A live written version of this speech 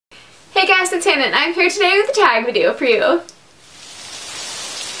guys, it's Hannah and I'm here today with a tag video for you.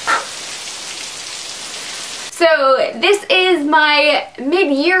 So this is my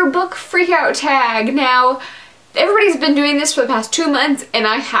mid-year book freakout tag. Now, everybody's been doing this for the past 2 months and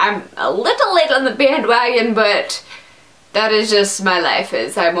I am a little late on the bandwagon, but that is just my life,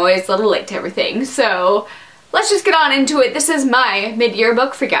 is I'm always a little late to everything. So let's just get on into it. This is my mid-year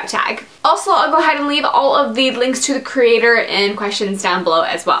book freakout tag. Also, I'll go ahead and leave all of the links to the creator and questions down below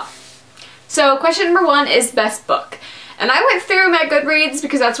as well. So question number 1 is best book. And I went through my Goodreads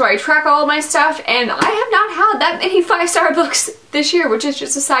because that's where I track all of my stuff, and I have not had that many 5-star books this year, which is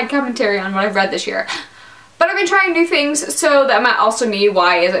just a side commentary on what I've read this year. But I've been trying new things, so that might also be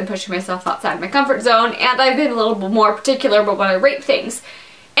why is I'm pushing myself outside my comfort zone, and I've been a little bit more particular about when I rate things.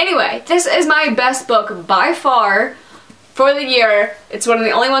 Anyway, this is my best book by far for the year. It's one of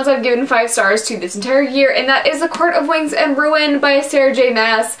the only ones I've given 5 stars to this entire year, and that is The Court of Wings and Ruin by Sarah J.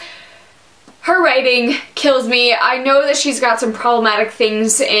 Maas. Her writing kills me. I know that she's got some problematic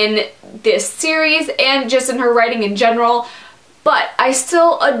things in this series and just in her writing in general, but I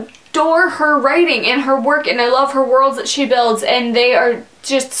still adore her writing and her work, and I love her worlds that she builds, and they are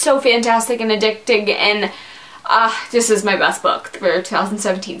just so fantastic and addicting, and this is my best book for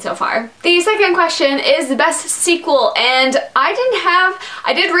 2017 so far. The second question is the best sequel, and I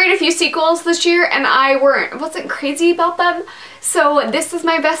did read a few sequels this year and I wasn't crazy about them. So this is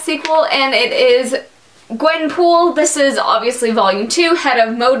my best sequel, and it is Gwenpool. This is obviously volume 2, Head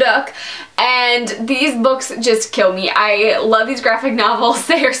of Modoc, and these books just kill me. I love these graphic novels.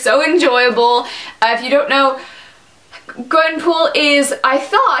 They are so enjoyable. If you don't know, Gwenpool is, I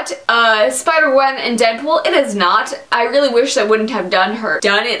thought, Spider-Gwen and Deadpool. It is not. I really wish I wouldn't have done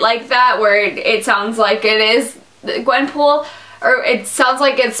it like that, where it sounds like it is Gwenpool, or it sounds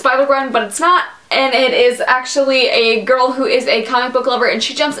like it's Spider-Gwen, but it's not. And it is actually a girl who is a comic book lover, and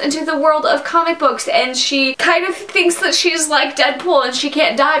she jumps into the world of comic books, and she kind of thinks that she's like Deadpool and she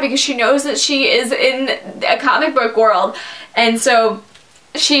can't die because she knows that she is in a comic book world. And so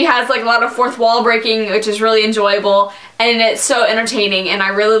she has like a lot of fourth wall breaking, which is really enjoyable, and it's so entertaining, and I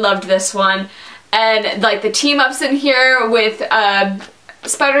really loved this one. And like the team ups in here with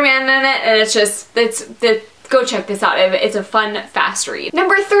Spider-Man in it, and go check this out. It's a fun, fast read.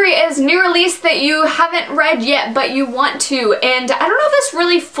 Number 3 is new release that you haven't read yet, but you want to. And I don't know if this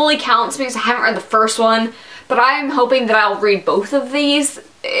really fully counts because I haven't read the first one, but I'm hoping that I'll read both of these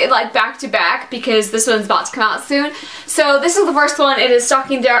like back to back because this one's about to come out soon. So this is the first one. It is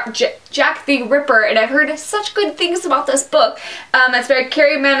Stalking Jack the Ripper, and I've heard such good things about this book. It's by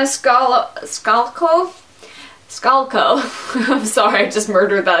Carrie Maniscalco. I'm sorry, I just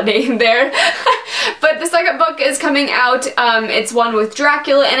murdered that name there. But the second book is coming out. It's one with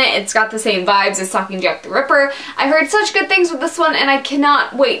Dracula in it. It's got the same vibes as Stalking Jack the Ripper. I heard such good things with this one, and I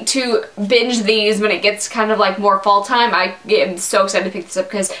cannot wait to binge these when it gets kind of like more fall time. I am so excited to pick this up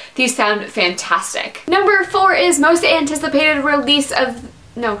because these sound fantastic. Number 4 is most anticipated release of...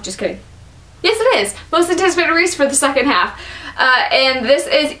 No, just kidding. Yes, it is. Most anticipated release for the second half. And this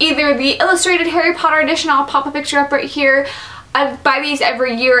is either the illustrated Harry Potter edition. I'll pop a picture up right here. I buy these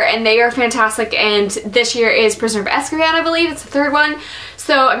every year and they are fantastic, and this year is Prisoner of Azkaban, I believe. It's the 3rd one.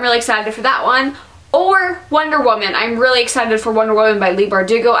 So I'm really excited for that one. Or Wonder Woman. I'm really excited for Wonder Woman by Leigh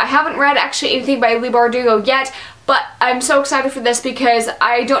Bardugo. I haven't read actually anything by Leigh Bardugo yet, but I'm so excited for this because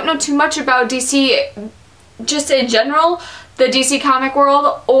I don't know too much about DC just in general, the DC comic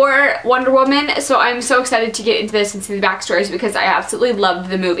world, or Wonder Woman, so I'm so excited to get into this and see the backstories because I absolutely loved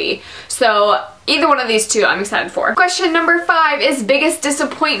the movie. So either one of these two I'm excited for. Question number 5 is biggest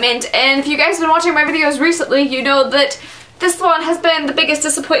disappointment, and if you guys have been watching my videos recently, you know that this one has been the biggest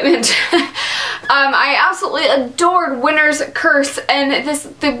disappointment. I absolutely adored Winter's Curse, and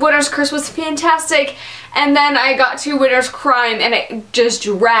the Winter's Curse was fantastic, and then I got to Winter's Crime and it just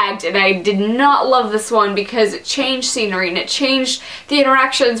dragged, and I did not love this one because it changed scenery and it changed the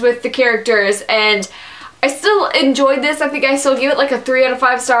interactions with the characters, and I still enjoyed this. I think I still gave it like a 3 out of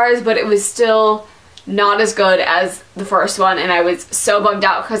 5 stars, but it was still not as good as the first one, and I was so bummed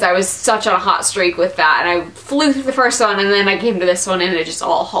out because I was such on a hot streak with that, and I flew through the first one and then I came to this one and it just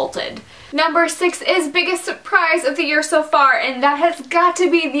all halted. Number 6 is biggest surprise of the year so far, and that has got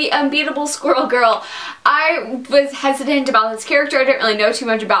to be the Unbeatable Squirrel Girl. I was hesitant about this character. I didn't really know too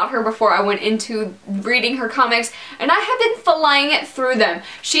much about her before I went into reading her comics, and I have been flying through them.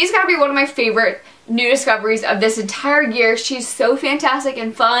 She's got to be one of my favorite new discoveries of this entire year. She's so fantastic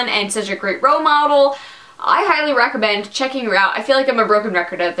and fun and such a great role model. I highly recommend checking her out. I feel like I'm a broken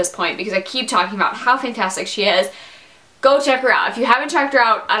record at this point because I keep talking about how fantastic she is. Go check her out. If you haven't checked her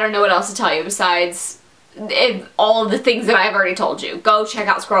out, I don't know what else to tell you besides all of the things that I've already told you. Go check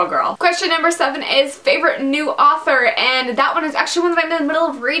out Squirrel Girl. Question number 7 is favorite new author, and that one is actually one that I'm in the middle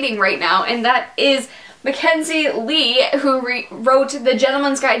of reading right now, and that is Mackenzie Lee, who wrote The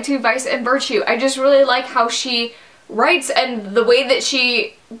Gentleman's Guide to Vice and Virtue. I just really like how she writes and the way that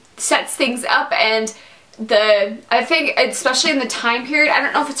she sets things up, and I think especially in the time period, I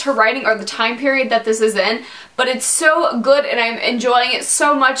don't know if it's her writing or the time period that this is in, but it's so good and I'm enjoying it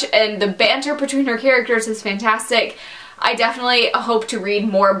so much, and the banter between her characters is fantastic. I definitely hope to read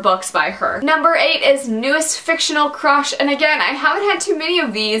more books by her. Number 8 is newest fictional crush, and again, I haven't had too many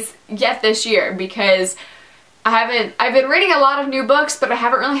of these yet this year because I've been reading a lot of new books, but I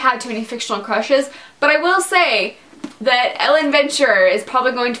haven't really had too many fictional crushes. But I will say that Ellen Venture is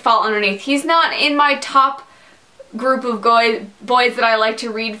probably going to fall underneath. He's not in my top group of boys that I like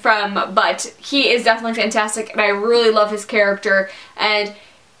to read from, but he is definitely fantastic, and I really love his character, and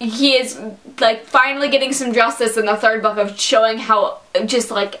he is like finally getting some justice in the 3rd book of showing how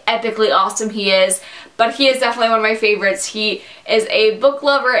just like epically awesome he is. But he is definitely one of my favorites. He is a book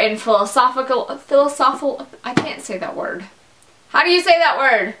lover and philosophical, I can't say that word. How do you say that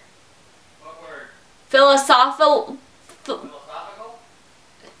word? What word? Philosophical?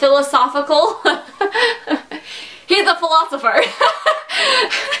 He's a philosopher.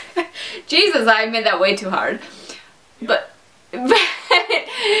 Jesus, I made that way too hard. But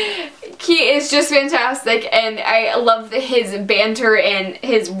he is just fantastic, and I love his banter and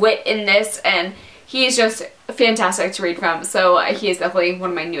his wit in this, and he is just fantastic to read from, so he is definitely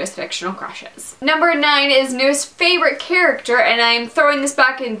one of my newest fictional crushes. Number 9 is newest favorite character, and I'm throwing this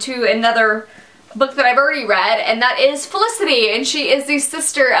back into another book that I've already read, and that is Felicity, and she is the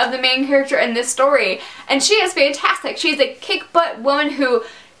sister of the main character in this story, and she is fantastic. She's a kick-butt woman who,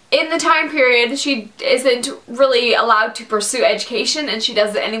 in the time period, she isn't really allowed to pursue education, and she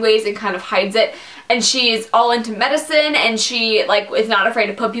does it anyways and kind of hides it. And she's all into medicine, and she like is not afraid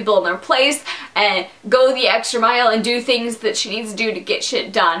to put people in their place and go the extra mile and do things that she needs to do to get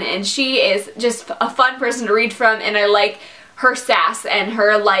shit done. And she is just a fun person to read from, and I like her sass and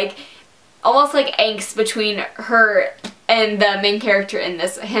her like almost like angst between her and the main character in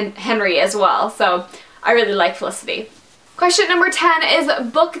this, Henry, as well. So I really like Felicity. Question number 10 is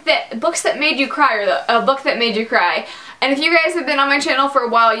books that made you cry, or a book that made you cry. And if you guys have been on my channel for a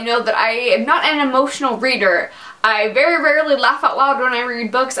while, you know that I am not an emotional reader. I very rarely laugh out loud when I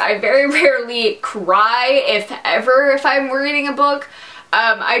read books. I very rarely cry, if ever, if I'm reading a book.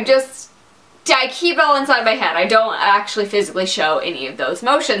 I keep it all inside my head. I don't actually physically show any of those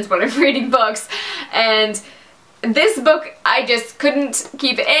emotions when I'm reading books. And this book, I just couldn't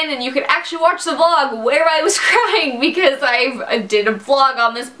keep it in, and you could actually watch the vlog where I was crying because I did a vlog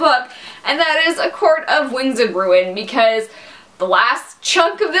on this book, and that is A Court of Wings and Ruin, because the last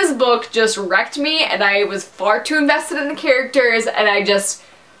chunk of this book just wrecked me, and I was far too invested in the characters, and I just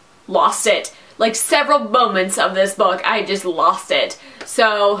lost it. Like several moments of this book, I just lost it.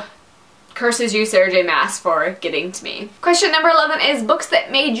 So curses you, Sarah J. Maas, for getting to me. Question number 11 is books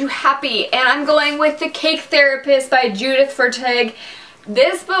that made you happy, and I'm going with The Cake Therapist by Judith Vertig.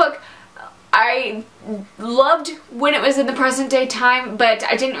 This book I loved when it was in the present day time, but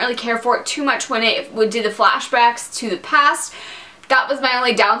I didn't really care for it too much when it would do the flashbacks to the past. That was my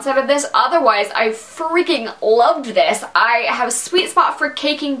only downside of this. Otherwise, I freaking loved this. I have a sweet spot for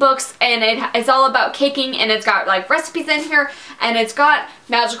caking books, and it's all about caking, and it's got like recipes in here, and it's got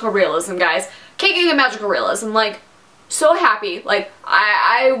magical realism, guys. Caking and magical realism, like, so happy. Like,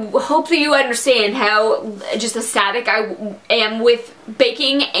 I hope that you understand how just ecstatic I am with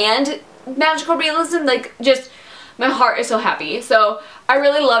baking and magical realism. Like, just, my heart is so happy. So I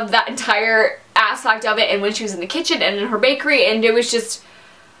really loved that entire aspect of it, and when she was in the kitchen and in her bakery, and it was just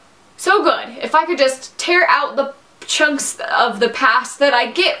so good. If I could just tear out the chunks of the past that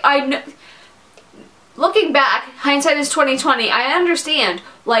I know, looking back, hindsight is 2020. I understand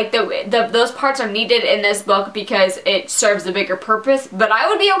like those parts are needed in this book because it serves a bigger purpose, but I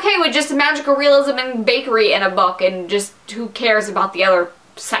would be okay with just magical realism and bakery in a book, and just who cares about the other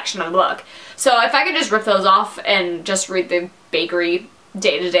section of the book. So if I could just rip those off and just read the bakery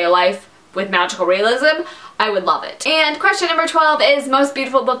day-to-day life with magical realism, I would love it. And question number 12 is most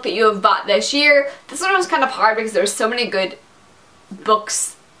beautiful book that you have bought this year. This one was kind of hard because there were so many good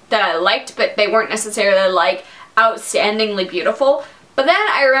books that I liked, but they weren't necessarily like outstandingly beautiful. But then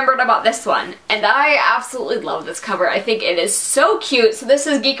I remembered about this one, and I absolutely love this cover. I think it is so cute. So this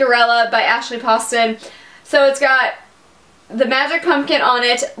is Geekerella by Ashley Poston. So it's got the magic pumpkin on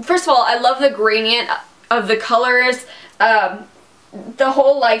it. First of all, I love the gradient of the colors. the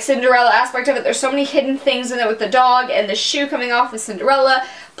whole like Cinderella aspect of it. There's so many hidden things in it with the dog and the shoe coming off with Cinderella,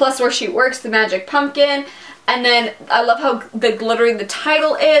 plus where she works, the magic pumpkin. And then I love how the glittery the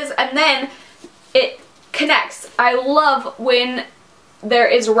title is, and then it connects. I love when there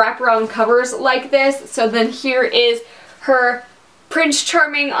is wraparound covers like this. So then here is her Prince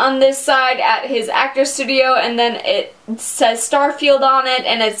Charming on this side at his actor's studio, and then it says Starfield on it,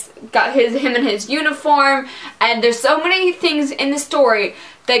 and it's got him in his uniform, and there's so many things in the story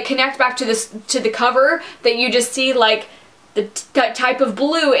that connect back to the cover that you just see, like the type of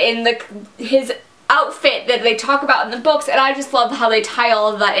blue in his outfit that they talk about in the books, and I just love how they tie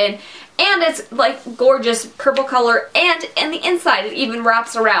all of that in. And it's like gorgeous purple color, and in the inside it even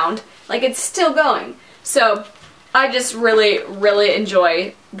wraps around, like it's still going. So I just really, really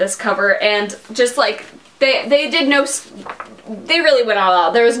enjoy this cover, and just like they really went all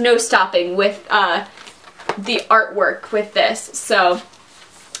out. There was no stopping with the artwork with this. So,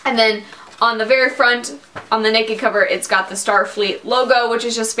 and then on the very front, on the naked cover, it's got the Starfleet logo, which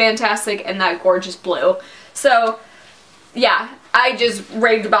is just fantastic, and that gorgeous blue. So yeah, I just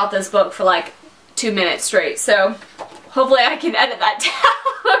raved about this book for like 2 minutes straight. So hopefully I can edit that down.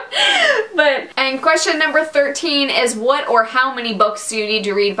 And question number 13 is, what or how many books do you need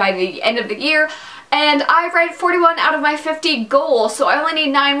to read by the end of the year? And I've read 41 out of my 50 goal, so I only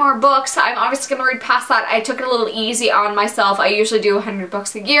need 9 more books. I'm obviously going to read past that. I took it a little easy on myself. I usually do 100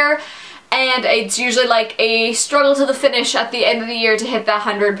 books a year, and it's usually like a struggle to the finish at the end of the year to hit that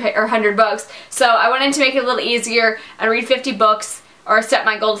 100 books. So I wanted to make it a little easier and read 50 books, or set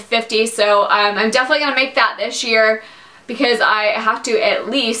my goal to 50. So I'm definitely going to make that this year, because I have to at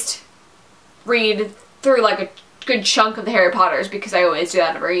least read through like a good chunk of the Harry Potters, because I always do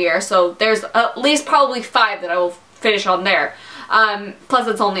that every year. So there's at least probably 5 that I will finish on there. Plus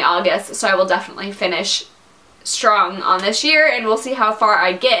it's only August, so I will definitely finish strong on this year, and we'll see how far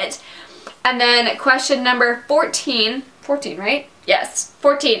I get. And then question number 14, right? Yes,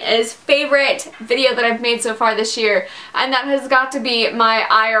 14 is favorite video that I've made so far this year, and that has got to be my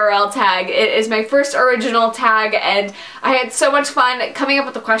IRL tag. It is my first original tag, and I had so much fun coming up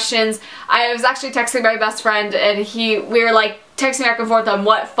with the questions. I was actually texting my best friend, and we were like texting back and forth on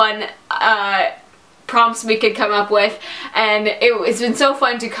what fun prompts we could come up with, and it's been so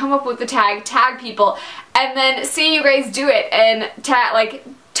fun to come up with the tag people, and then see you guys do it and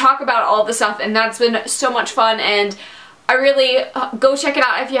talk about all the stuff, and that's been so much fun. And I really, go check it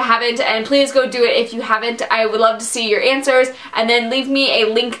out if you haven't, and please go do it if you haven't. I would love to see your answers, and then leave me a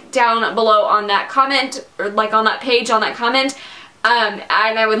link down below on that comment, or like on that page, on that comment, and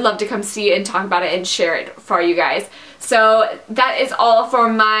I would love to come see and talk about it and share it for you guys. So that is all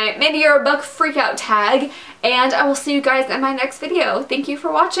for my mid-year book freakout tag, and I will see you guys in my next video. Thank you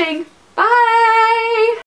for watching. Bye!